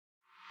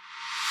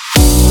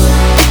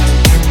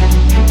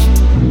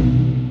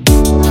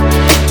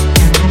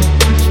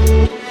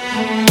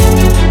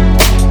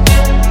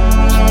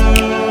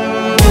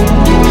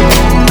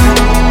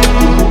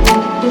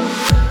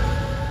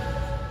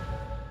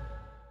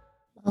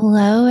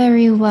Hello,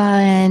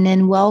 everyone,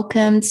 and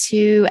welcome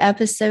to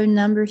episode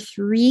number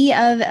 3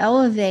 of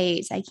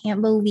Elevate. I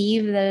can't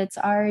believe that it's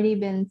already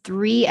been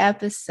 3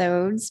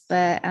 episodes,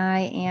 but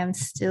I am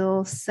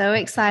still so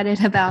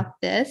excited about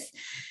this.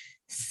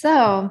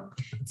 So,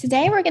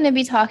 today we're going to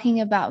be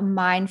talking about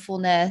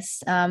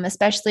mindfulness,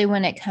 especially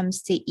when it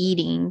comes to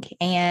eating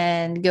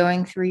and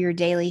going through your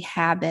daily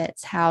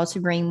habits, how to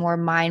bring more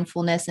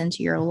mindfulness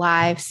into your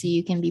life so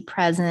you can be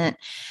present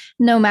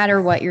no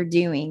matter what you're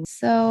doing.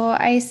 So,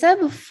 I said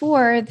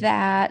before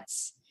that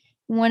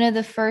one of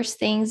the first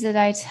things that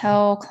I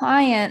tell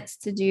clients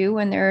to do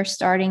when they're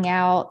starting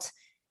out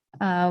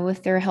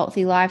with their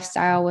healthy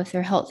lifestyle, with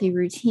their healthy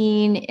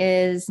routine,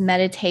 is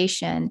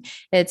meditation.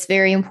 It's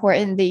very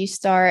important that you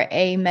start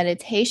a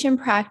meditation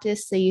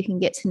practice so you can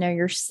get to know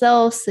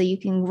yourself, so you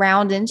can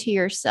ground into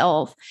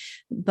yourself.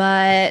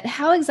 But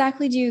how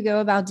exactly do you go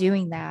about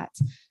doing that?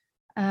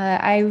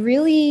 I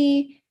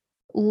really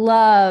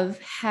love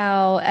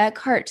how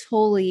Eckhart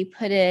Tolle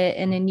put it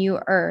in A New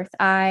Earth.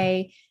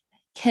 I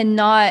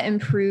cannot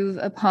improve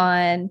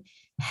upon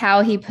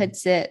how he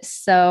puts it.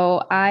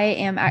 So I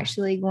am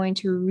actually going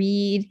to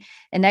read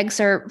an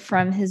excerpt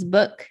from his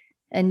book,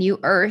 A New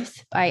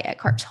Earth by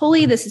Eckhart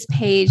Tolle. This is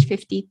page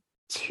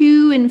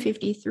 52 and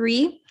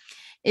 53.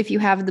 If you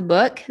have the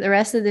book, the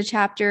rest of the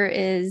chapter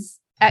is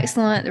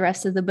excellent. The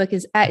rest of the book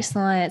is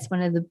excellent. It's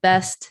one of the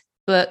best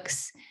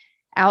books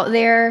out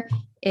there.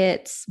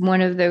 It's one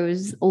of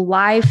those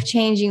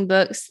life-changing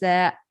books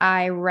that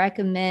I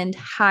recommend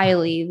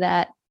highly,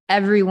 that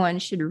everyone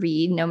should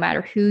read, no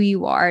matter who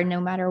you are, no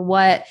matter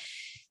what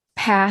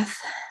path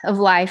of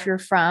life you're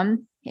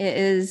from. It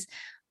is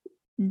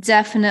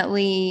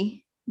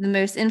definitely the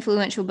most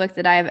influential book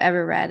that I have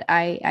ever read.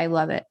 I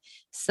love it.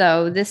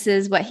 So this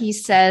is what he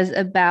says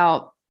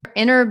about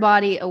inner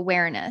body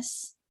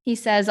awareness. He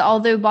says,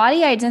 although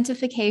body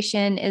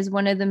identification is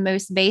one of the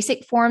most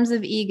basic forms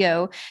of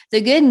ego,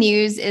 the good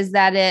news is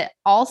that it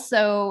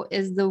also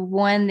is the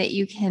one that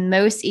you can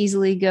most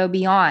easily go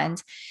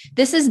beyond.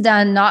 This is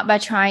done not by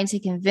trying to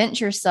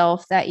convince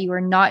yourself that you are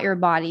not your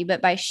body,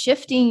 but by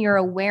shifting your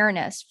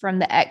awareness from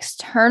the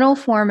external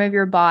form of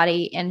your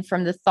body and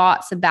from the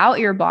thoughts about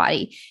your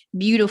body,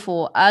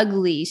 beautiful,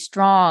 ugly,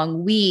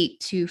 strong, weak,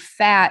 too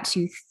fat,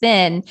 too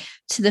thin,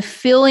 to the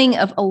feeling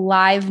of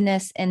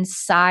aliveness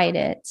inside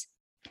it.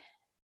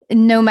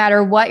 No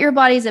matter what your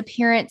body's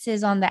appearance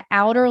is on the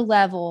outer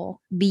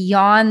level,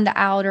 beyond the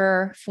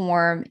outer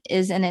form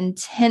is an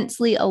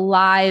intensely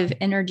alive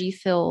energy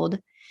field.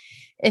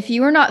 If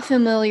you are not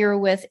familiar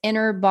with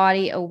inner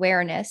body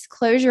awareness,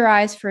 close your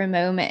eyes for a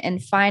moment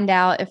and find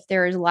out if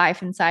there is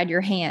life inside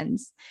your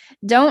hands.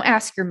 Don't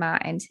ask your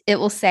mind. It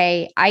will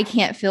say, I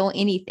can't feel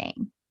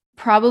anything.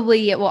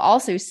 Probably it will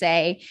also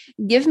say,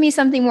 give me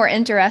something more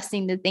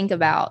interesting to think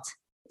about.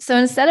 So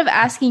instead of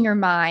asking your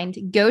mind,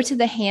 go to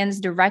the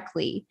hands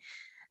directly.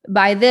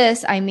 By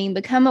this, I mean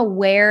become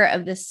aware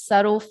of the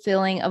subtle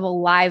feeling of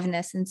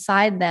aliveness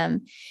inside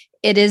them.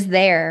 It is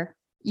there.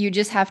 You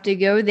just have to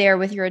go there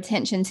with your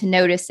attention to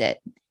notice it.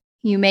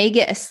 You may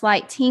get a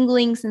slight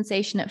tingling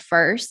sensation at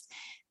first,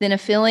 then a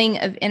feeling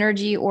of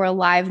energy or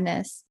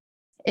aliveness.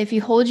 If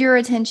you hold your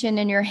attention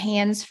in your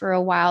hands for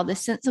a while, the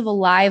sense of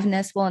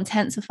aliveness will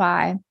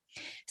intensify.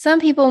 Some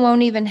people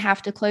won't even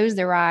have to close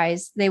their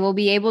eyes. They will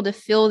be able to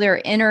feel their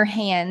inner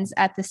hands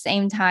at the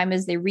same time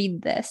as they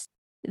read this.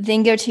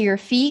 Then go to your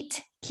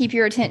feet. Keep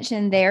your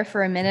attention there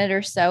for a minute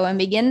or so and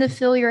begin to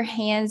feel your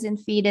hands and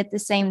feet at the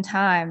same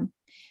time.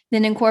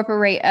 Then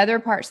incorporate other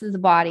parts of the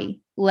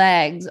body,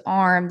 legs,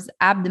 arms,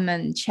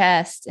 abdomen,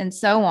 chest, and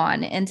so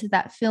on, into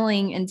that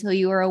feeling until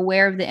you are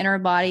aware of the inner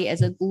body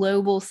as a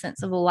global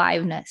sense of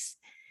aliveness.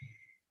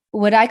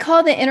 What I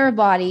call the inner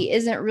body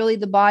isn't really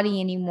the body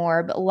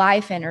anymore, but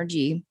life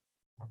energy,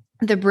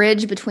 the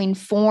bridge between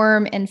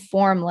form and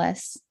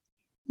formless.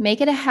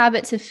 Make it a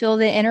habit to feel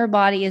the inner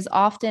body as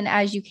often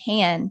as you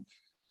can.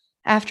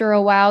 After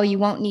a while, you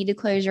won't need to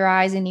close your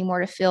eyes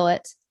anymore to feel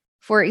it.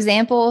 For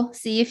example,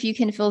 see if you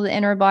can feel the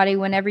inner body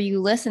whenever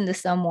you listen to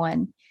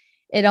someone.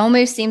 It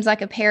almost seems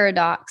like a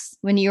paradox.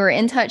 When you are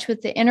in touch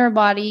with the inner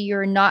body,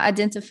 you're not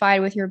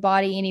identified with your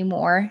body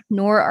anymore,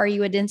 nor are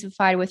you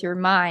identified with your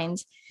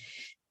mind.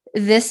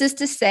 This is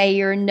to say,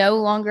 you're no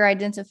longer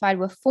identified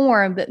with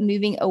form, but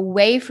moving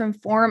away from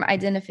form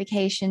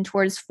identification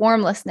towards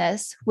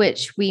formlessness,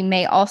 which we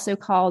may also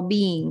call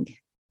being.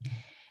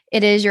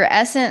 It is your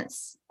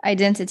essence,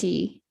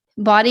 identity.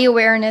 Body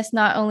awareness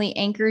not only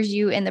anchors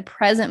you in the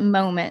present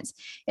moment,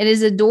 it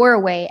is a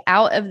doorway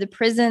out of the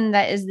prison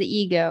that is the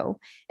ego.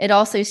 It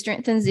also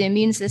strengthens the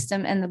immune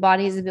system and the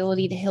body's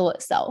ability to heal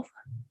itself.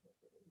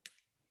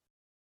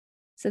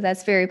 So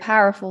that's very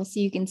powerful. So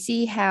you can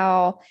see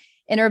how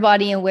inner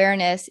body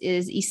awareness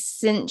is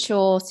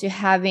essential to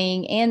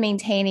having and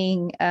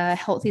maintaining a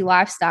healthy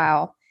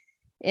lifestyle.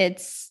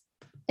 It's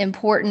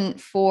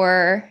important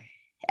for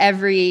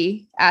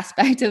every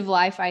aspect of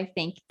life, I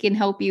think. It can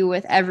help you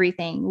with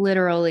everything,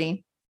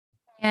 literally.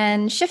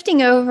 And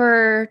shifting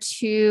over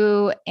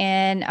to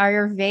an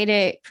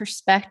Ayurvedic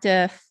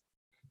perspective,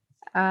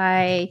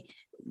 I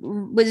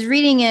was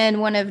reading in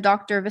one of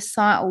Dr.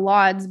 Vasant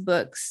Laud's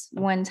books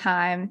one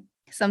time,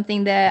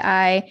 something that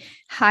I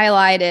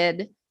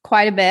highlighted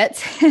quite a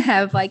bit. I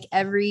have like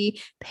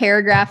every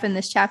paragraph in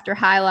this chapter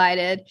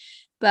highlighted,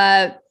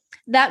 but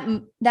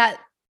that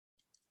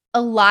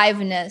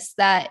aliveness,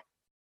 that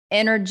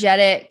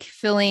energetic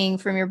feeling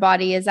from your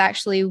body is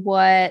actually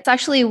what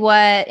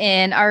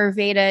in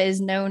Ayurveda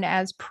is known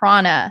as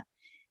prana.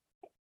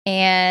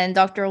 And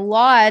Dr.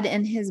 Laud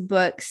in his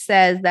book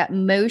says that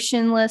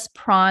motionless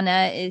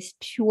prana is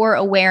pure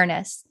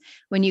awareness.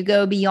 When you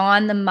go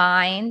beyond the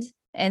mind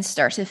and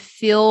start to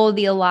feel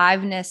the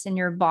aliveness in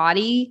your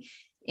body,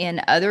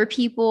 in other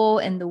people,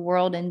 in the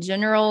world in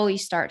general, you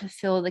start to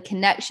feel the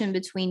connection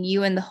between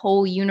you and the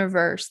whole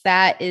universe.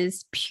 That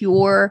is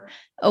pure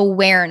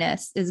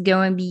awareness, is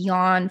going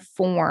beyond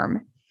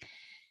form.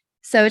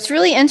 So it's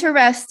really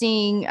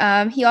interesting.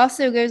 He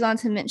also goes on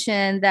to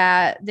mention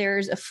that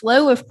there's a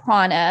flow of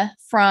prana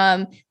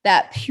from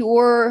that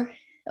pure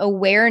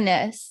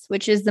awareness,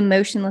 which is the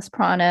motionless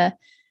prana,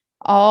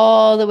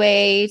 all the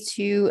way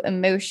to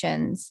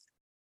emotions.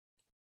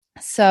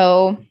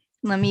 So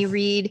let me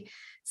read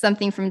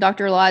something from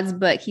Dr. Laud's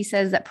book. He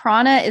says that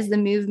prana is the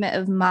movement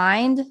of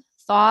mind,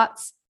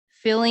 thoughts,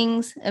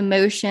 feelings,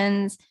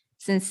 emotions,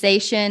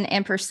 sensation,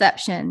 and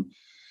perception.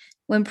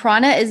 When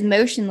prana is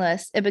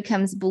motionless, it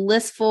becomes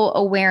blissful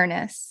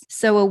awareness.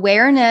 So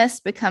awareness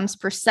becomes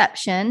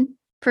perception,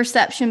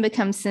 perception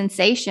becomes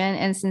sensation,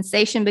 and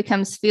sensation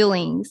becomes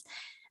feelings.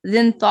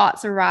 Then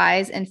thoughts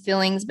arise and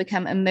feelings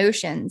become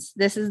emotions.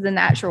 This is the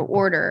natural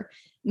order.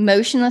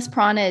 Motionless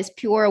prana is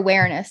pure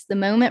awareness. The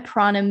moment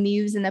prana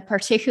moves in a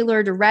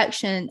particular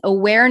direction,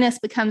 awareness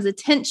becomes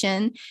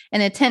attention,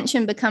 and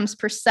attention becomes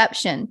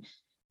perception.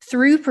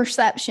 Through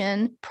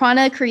perception,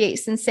 prana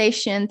creates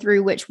sensation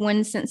through which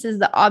one senses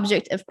the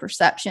object of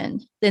perception.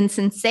 Then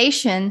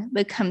sensation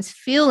becomes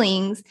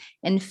feelings,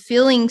 and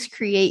feelings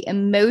create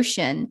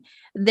emotion.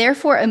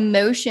 Therefore,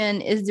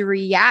 emotion is the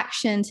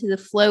reaction to the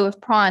flow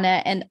of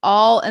prana, and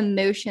all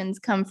emotions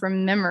come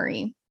from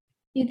memory.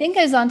 He then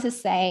goes on to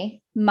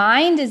say,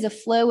 mind is a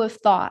flow of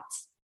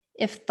thoughts.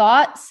 If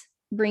thoughts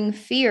bring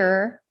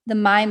fear, the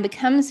mind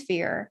becomes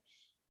fear.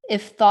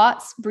 If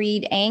thoughts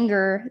breed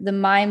anger, the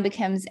mind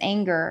becomes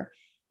anger.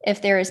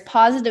 If there is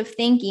positive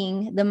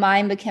thinking, the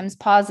mind becomes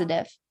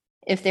positive.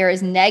 If there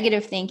is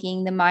negative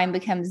thinking, the mind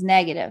becomes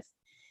negative.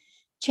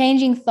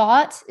 Changing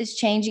thoughts is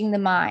changing the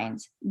mind.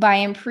 By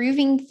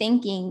improving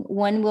thinking,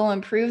 one will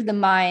improve the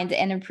mind,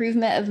 and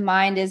improvement of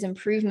mind is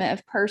improvement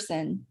of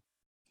person.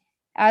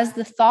 As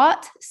the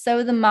thought,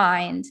 so the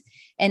mind,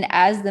 and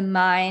as the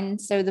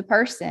mind, so the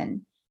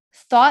person.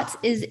 Thought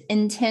is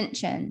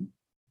intention.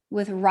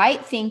 With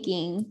right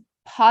thinking,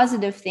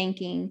 positive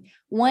thinking,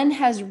 one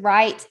has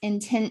right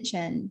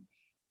intention,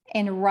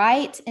 and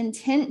right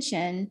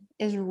intention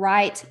is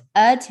right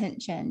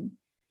attention.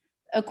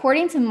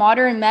 According to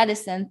modern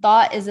medicine,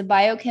 thought is a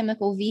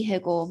biochemical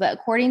vehicle, but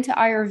according to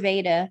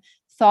Ayurveda,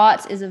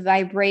 thought is a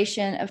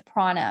vibration of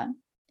prana.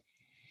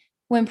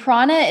 When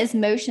prana is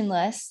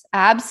motionless,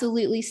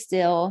 absolutely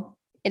still,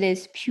 it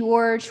is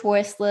pure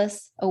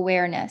choiceless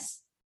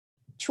awareness.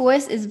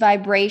 Choice is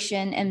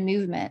vibration and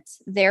movement.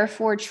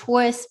 Therefore,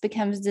 choice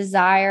becomes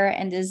desire,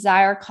 and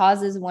desire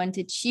causes one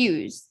to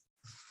choose.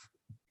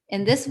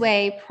 In this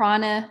way,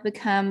 prana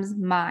becomes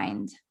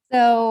mind.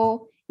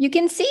 So you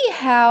can see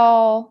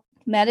how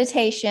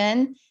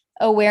meditation,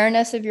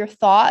 awareness of your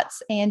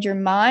thoughts and your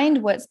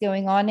mind, what's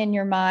going on in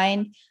your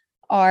mind,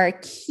 are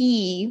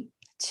key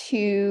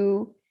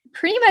to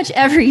pretty much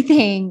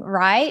everything,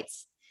 right?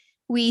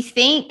 We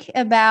think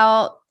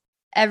about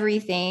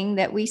everything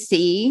that we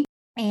see,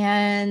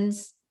 and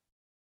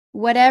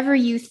whatever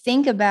you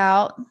think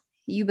about,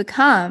 you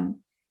become.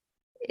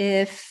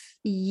 If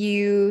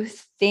you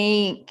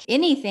think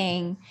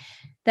anything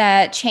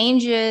that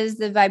changes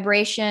the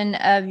vibration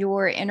of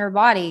your inner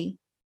body,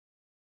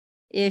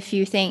 if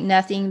you think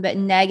nothing but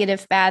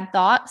negative, bad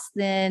thoughts,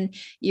 then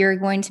you're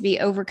going to be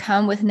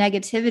overcome with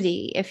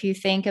negativity. If you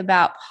think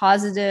about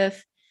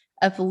positive,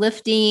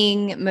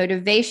 uplifting,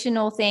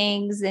 motivational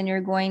things, then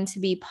you're going to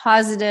be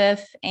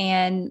positive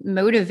and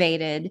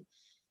motivated.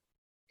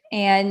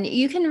 And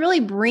you can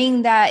really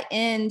bring that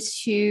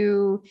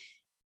into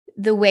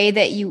the way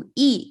that you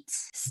eat.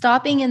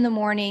 Stopping in the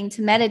morning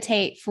to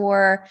meditate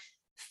for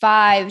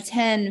 5,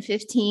 10,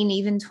 15,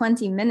 even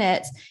 20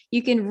 minutes,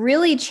 you can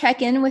really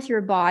check in with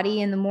your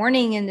body in the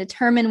morning and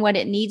determine what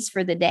it needs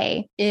for the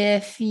day.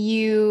 If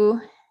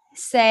you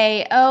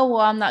say, oh,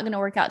 well, I'm not going to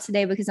work out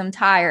today because I'm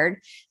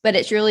tired, but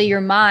it's really your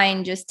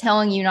mind just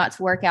telling you not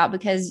to work out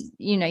because,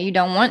 you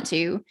don't want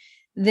to,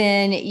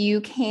 then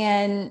you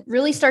can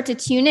really start to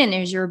tune in.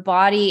 Is your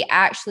body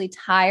actually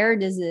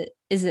tired? Is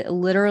it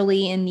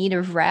literally in need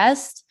of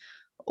rest?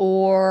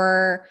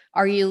 Or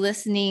are you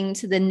listening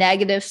to the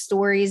negative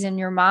stories in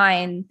your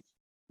mind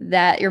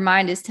that your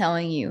mind is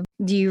telling you?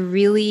 Do you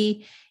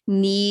really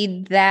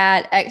need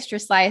that extra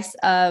slice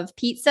of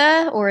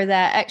pizza or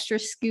that extra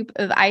scoop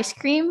of ice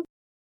cream?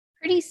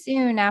 Pretty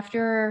soon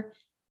after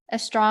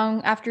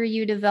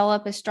you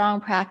develop a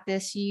strong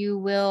practice, you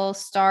will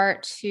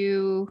start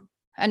to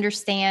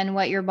understand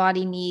what your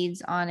body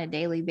needs on a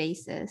daily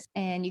basis.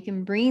 And you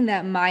can bring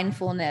that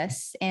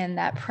mindfulness and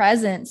that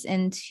presence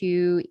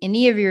into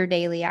any of your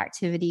daily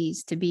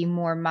activities to be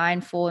more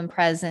mindful and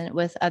present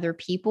with other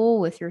people,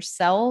 with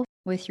yourself,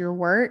 with your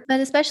work, but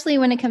especially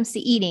when it comes to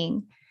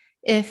eating.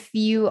 If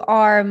you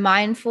are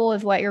mindful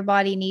of what your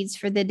body needs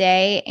for the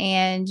day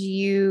and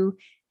you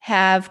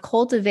have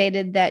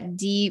cultivated that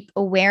deep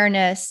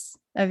awareness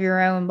of your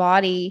own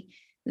body,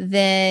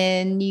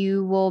 then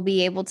you will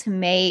be able to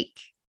make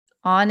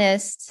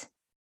honest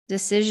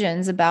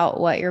decisions about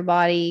what your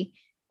body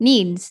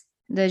needs.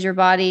 Does your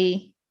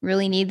body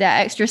really need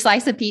that extra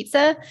slice of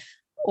pizza?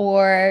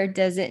 Or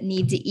does it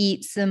need to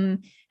eat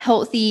some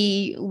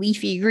healthy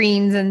leafy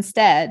greens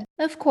instead?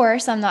 Of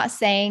course, I'm not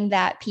saying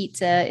that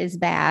pizza is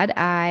bad.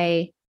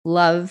 I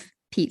love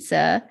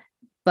pizza,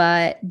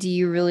 but do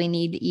you really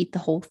need to eat the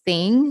whole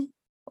thing?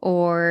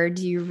 Or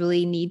do you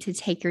really need to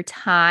take your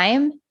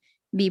time,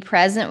 be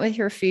present with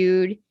your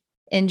food,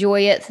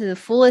 enjoy it to the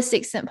fullest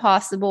extent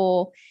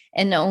possible,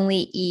 and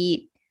only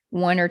eat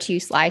 1 or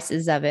 2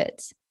 slices of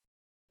it?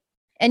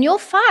 And you'll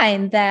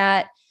find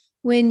that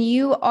when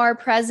you are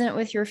present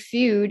with your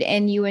food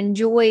and you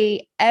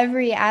enjoy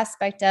every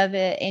aspect of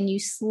it and you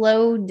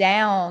slow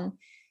down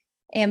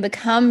and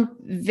become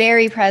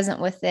very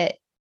present with it,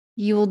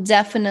 you will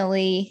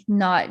definitely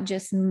not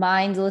just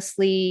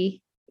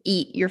mindlessly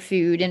eat your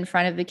food in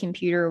front of the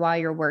computer while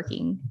you're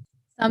working.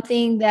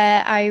 Something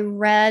that I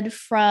read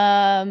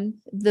from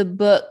the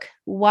book,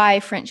 Why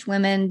French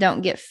Women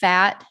Don't Get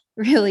Fat,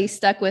 really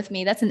stuck with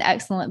me. That's an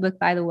excellent book,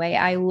 by the way.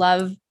 I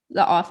love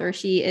the author.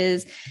 She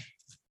is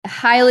a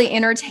highly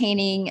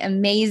entertaining,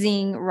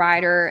 amazing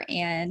writer,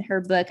 and her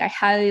book, I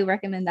highly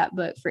recommend that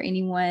book for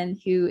anyone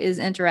who is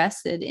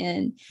interested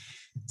in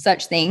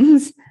such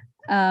things.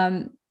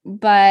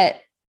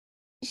 But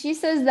she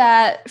says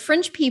that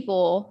French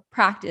people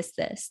practice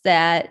this,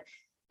 that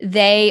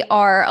they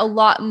are a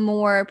lot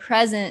more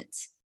present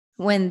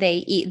when they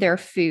eat their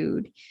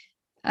food.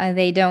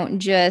 They don't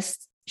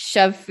just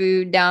shove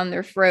food down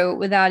their throat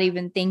without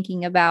even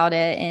thinking about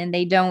it, and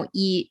they don't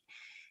eat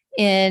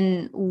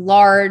in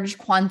large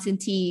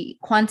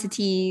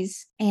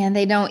quantities, and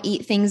they don't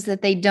eat things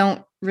that they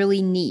don't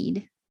really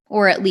need,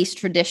 or at least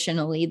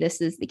traditionally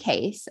this is the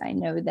case. I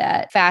know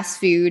that fast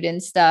food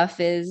and stuff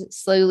is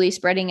slowly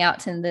spreading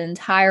out to the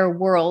entire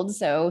world,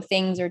 so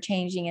things are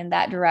changing in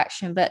that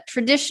direction. But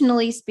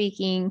traditionally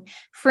speaking,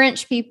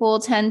 French people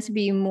tend to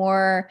be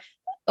more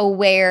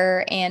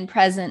aware and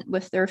present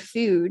with their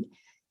food.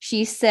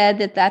 She said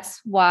that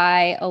that's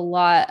why a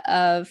lot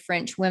of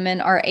French women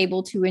are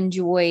able to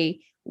enjoy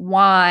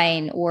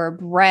wine or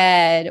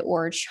bread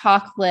or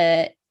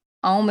chocolate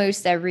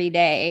almost every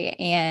day,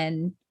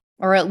 and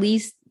or at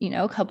least,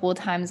 a couple of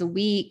times a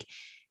week.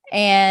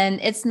 And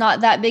it's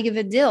not that big of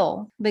a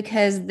deal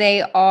because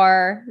they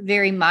are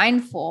very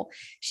mindful.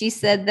 She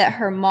said that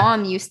her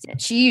mom used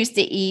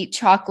to eat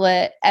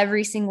chocolate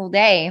every single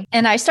day.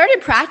 And I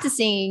started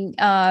practicing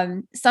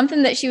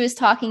something that she was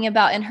talking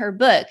about in her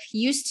book.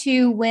 Used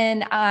to,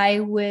 when I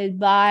would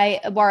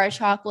buy a bar of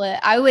chocolate,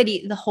 I would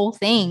eat the whole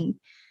thing,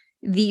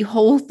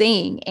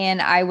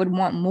 and I would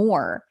want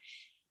more.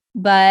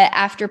 But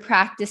after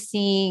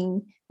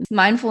practicing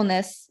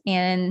mindfulness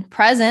and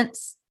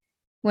presence,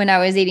 when I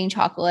was eating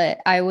chocolate,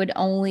 I would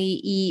only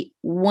eat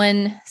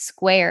 1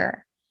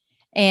 square,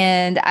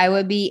 and I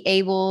would be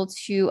able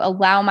to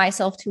allow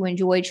myself to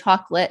enjoy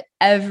chocolate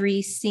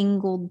every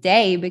single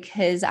day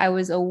because I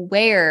was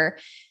aware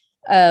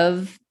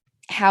of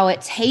how it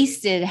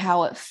tasted,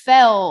 how it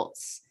felt,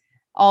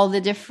 all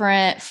the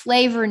different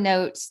flavor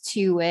notes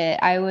to it.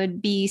 I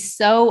would be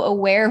so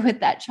aware with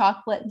that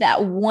chocolate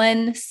that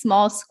 1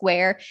 small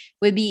square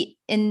would be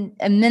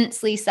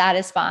immensely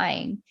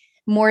satisfying,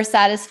 more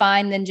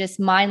satisfying than just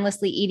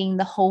mindlessly eating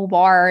the whole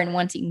bar and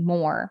wanting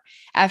more.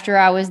 After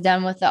I was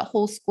done with that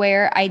whole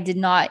square, I did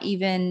not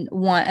even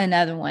want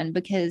another one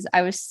because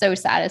I was so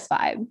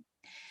satisfied.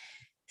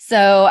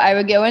 So I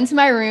would go into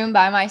my room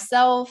by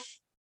myself.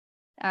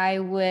 I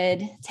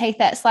would take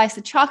that slice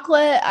of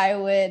chocolate. I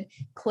would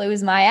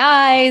close my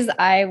eyes.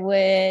 I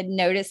would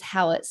notice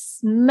how it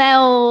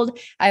smelled.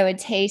 I would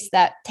take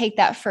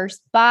that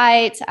first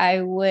bite.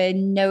 I would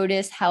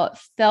notice how it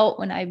felt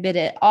when I bit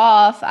it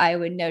off. I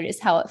would notice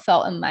how it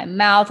felt in my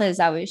mouth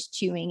as I was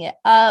chewing it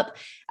up.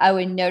 I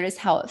would notice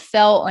how it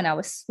felt when I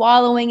was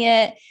swallowing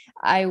it.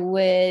 I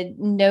would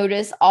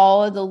notice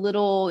all of the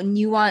little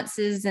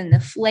nuances and the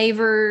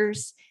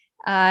flavors.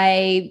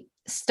 I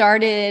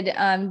started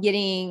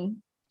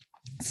getting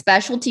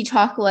specialty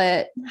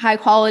chocolate, high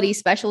quality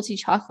specialty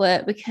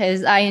chocolate,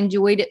 because I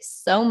enjoyed it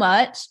so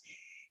much.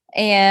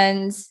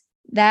 And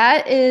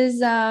that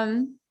is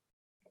a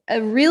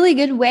really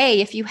good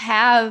way if you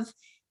have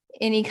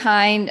any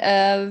kind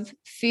of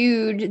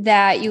food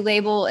that you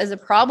label as a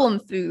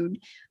problem food,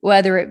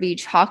 whether it be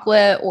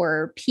chocolate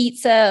or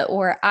pizza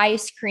or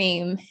ice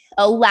cream,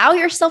 allow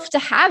yourself to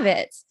have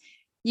it.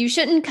 You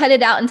shouldn't cut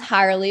it out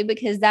entirely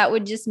because that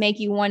would just make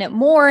you want it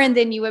more. And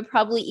then you would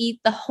probably eat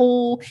the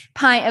whole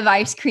pint of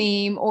ice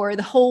cream or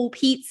the whole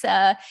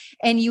pizza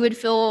and you would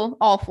feel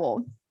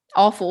awful.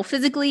 awful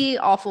physically,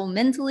 awful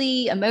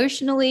mentally,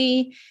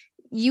 emotionally.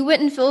 You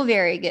wouldn't feel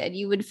very good.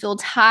 You would feel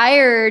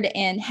tired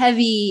and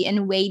heavy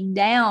and weighed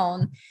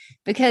down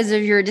because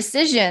of your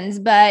decisions.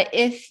 But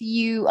if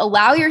you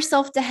allow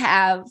yourself to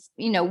have,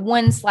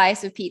 one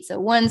slice of pizza,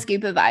 one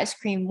scoop of ice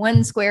cream,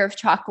 one square of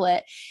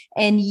chocolate,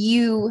 and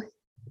you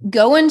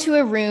go into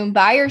a room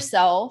by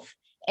yourself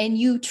and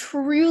you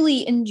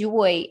truly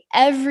enjoy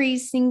every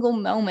single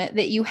moment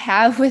that you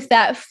have with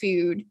that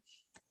food,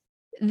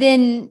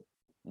 then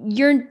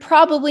you're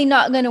probably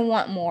not going to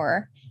want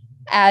more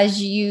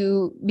as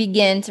you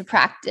begin to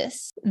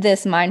practice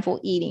this mindful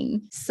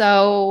eating.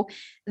 So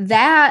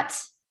that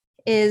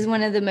is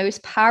one of the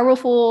most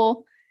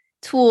powerful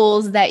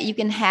tools that you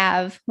can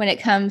have when it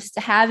comes to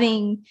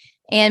having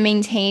and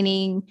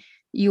maintaining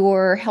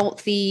your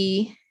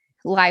healthy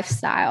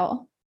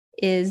lifestyle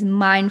is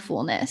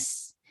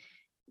mindfulness.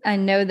 I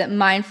know that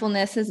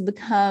mindfulness has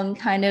become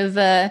kind of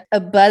a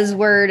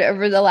buzzword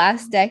over the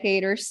last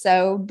decade or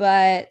so,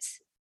 but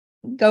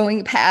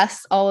going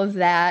past all of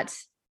that,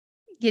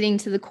 getting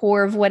to the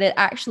core of what it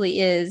actually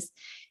is,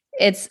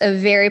 it's a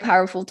very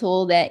powerful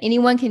tool that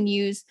anyone can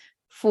use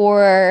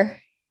for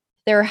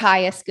their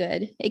highest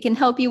good. It can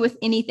help you with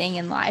anything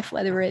in life,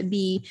 whether it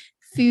be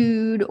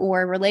food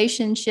or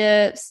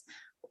relationships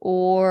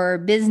or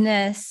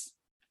business.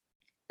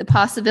 The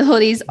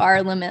possibilities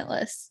are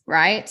limitless,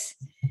 right?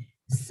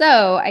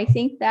 So I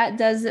think that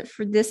does it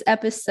for this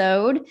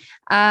episode.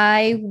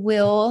 I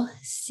will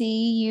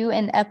see you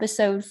in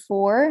episode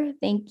 4.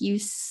 Thank you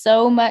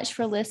so much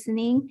for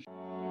listening.